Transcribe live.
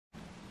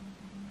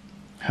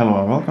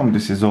Hello and welcome,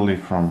 this is Oli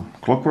from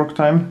Clockwork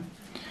Time.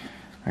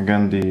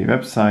 Again, the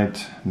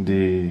website,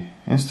 the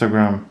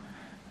Instagram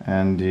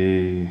and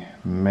the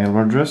mail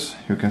address,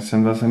 you can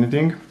send us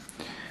anything.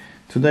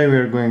 Today we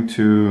are going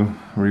to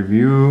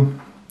review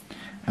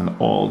an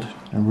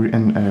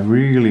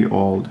really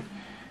old,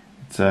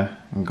 it's a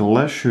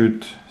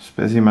Glashutte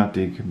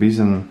Spesimatic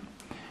Bison.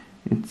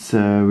 It's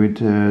with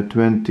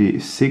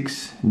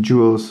 26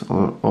 jewels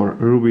or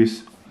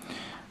rubies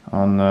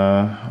on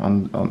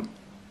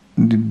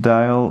the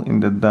dial.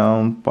 In the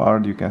down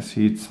part you can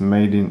see it's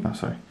made in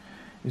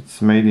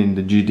it's made in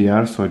the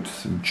GDR, so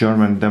it's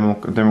German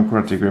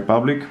Democratic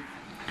Republic,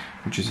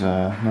 which is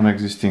a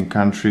non-existing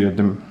country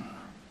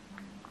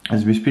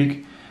as we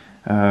speak.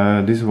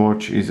 This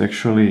watch is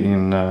actually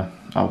in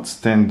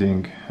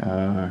outstanding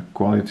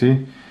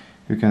quality.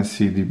 You can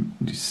see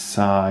the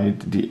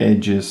side, the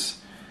edges,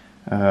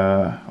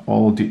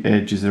 all the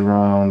edges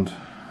around,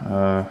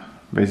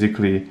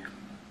 basically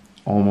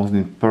almost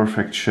in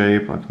perfect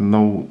shape, like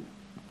no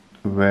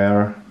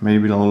wear.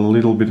 Maybe a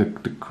little bit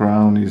of the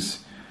crown is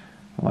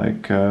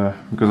like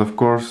because of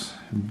course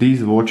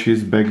these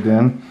watches back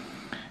then,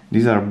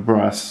 these are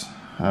brass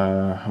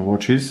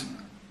watches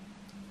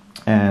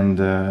and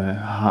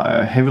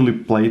heavily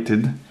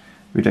plated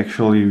with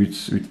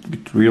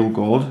real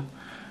gold.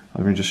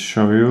 Let me just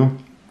show you.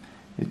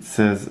 It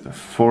says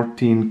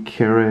 14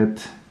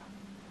 karat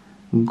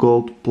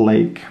gold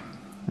plate,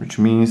 which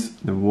means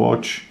the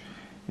watch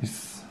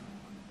is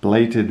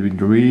plated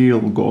with real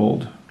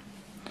gold.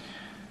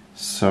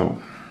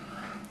 So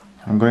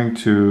I'm going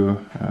to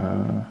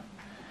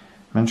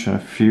mention a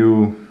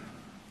few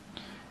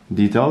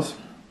details.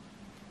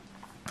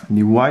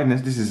 The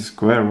wideness, this is a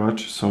square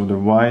watch, so the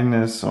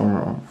wideness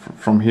or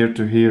from here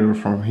to here or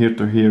from here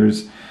to here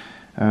is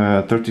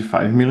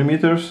 35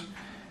 millimeters,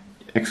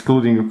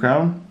 excluding the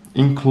crown.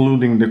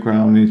 Including the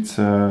crown, it's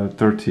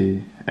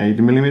 38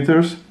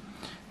 millimeters.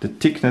 The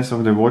thickness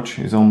of the watch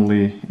is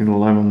only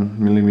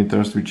 11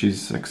 millimeters, which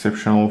is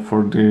exceptional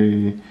for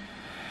the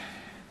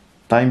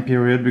time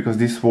period, because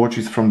this watch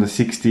is from the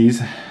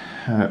 60s,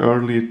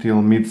 early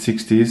till mid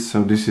 60s,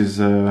 so this is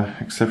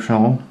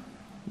exceptional,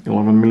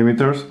 11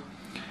 millimeters.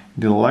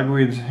 The leg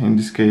width in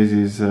this case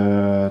is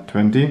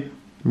 20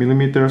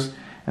 millimeters,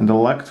 and the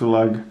leg to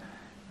leg,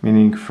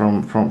 meaning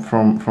from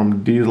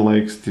these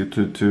legs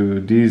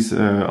to these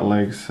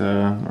legs,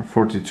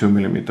 42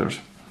 millimeters.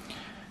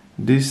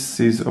 This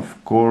is of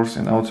course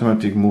an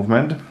automatic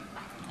movement.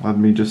 Let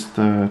me just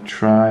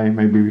try,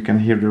 maybe we can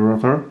hear the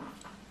rotor.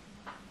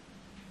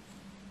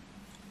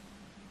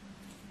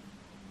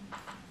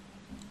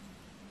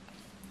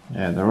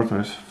 Yeah, the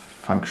rotor is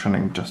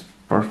functioning just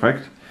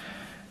perfect.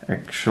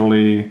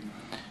 Actually,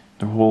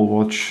 the whole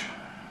watch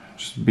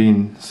just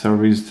been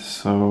serviced,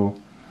 so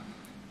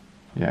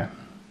yeah.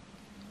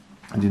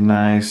 The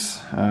nice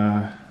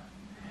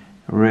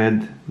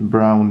red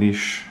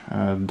brownish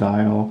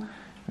dial.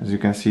 As you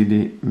can see,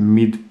 the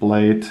mid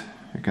plate,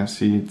 you can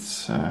see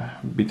it's a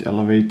bit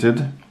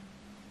elevated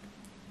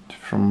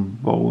from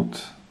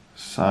both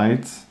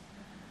sides.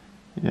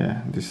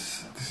 Yeah,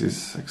 this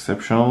is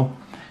exceptional.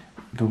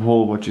 The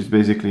whole watch is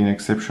basically in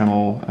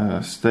exceptional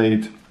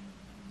state.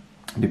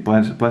 The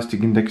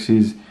plastic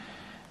indexes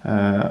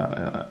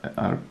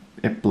are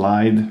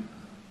applied.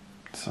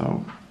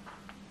 So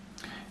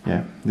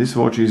yeah, this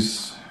watch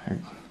is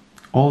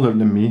older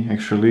than me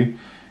actually.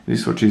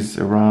 This watch is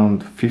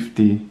around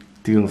 50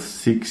 till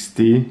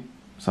 60,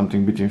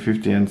 something between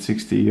 50 and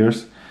 60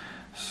 years.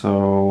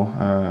 So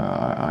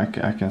I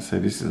can say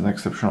this is an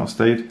exceptional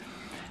state.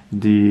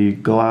 The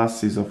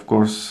glass is of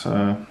course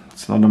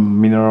it's not a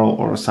mineral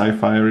or a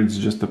sapphire, it's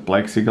just a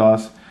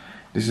plexiglass.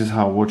 This is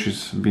how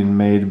watches been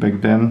made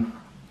back then,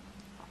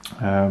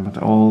 but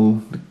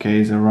all the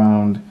case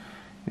around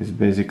is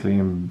basically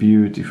in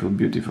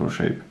beautiful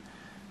shape.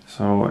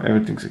 So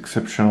everything's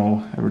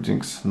exceptional,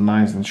 everything's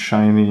nice and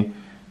shiny,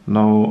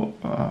 no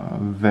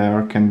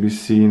wear can be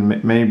seen.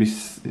 Maybe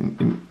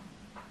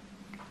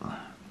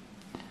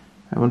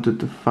I wanted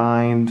to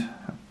find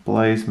a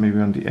place maybe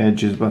on the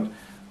edges, but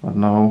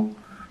no.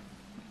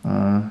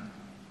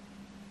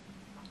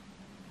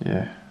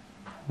 Yeah,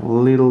 a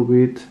little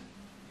bit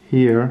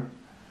here.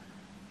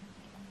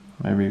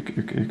 Maybe you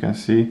can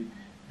see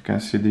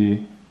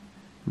the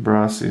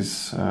brass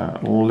is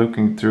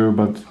looking through,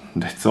 but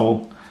that's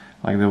all.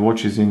 Like the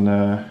watch is in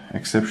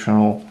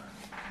exceptional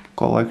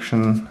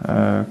collection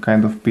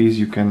kind of piece.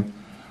 You can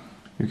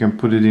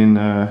put it in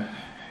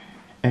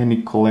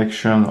any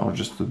collection or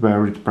just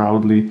wear it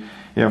proudly.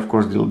 Yeah, of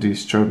course the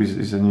strap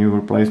is a new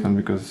replacement,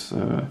 because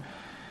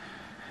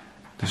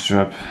the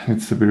strap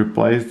needs to be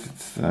replaced.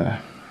 It's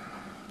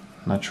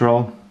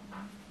natural,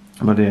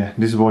 but yeah,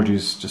 this watch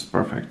is just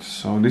perfect.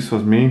 So this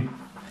was me,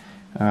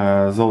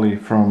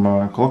 Zoli from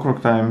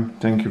Clockwork Time.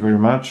 Thank you very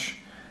much,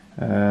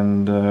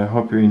 and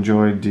hope you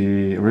enjoyed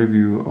the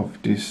review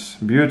of this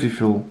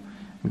beautiful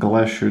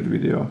Glashutte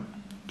video.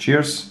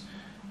 Cheers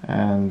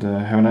and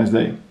have a nice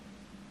day.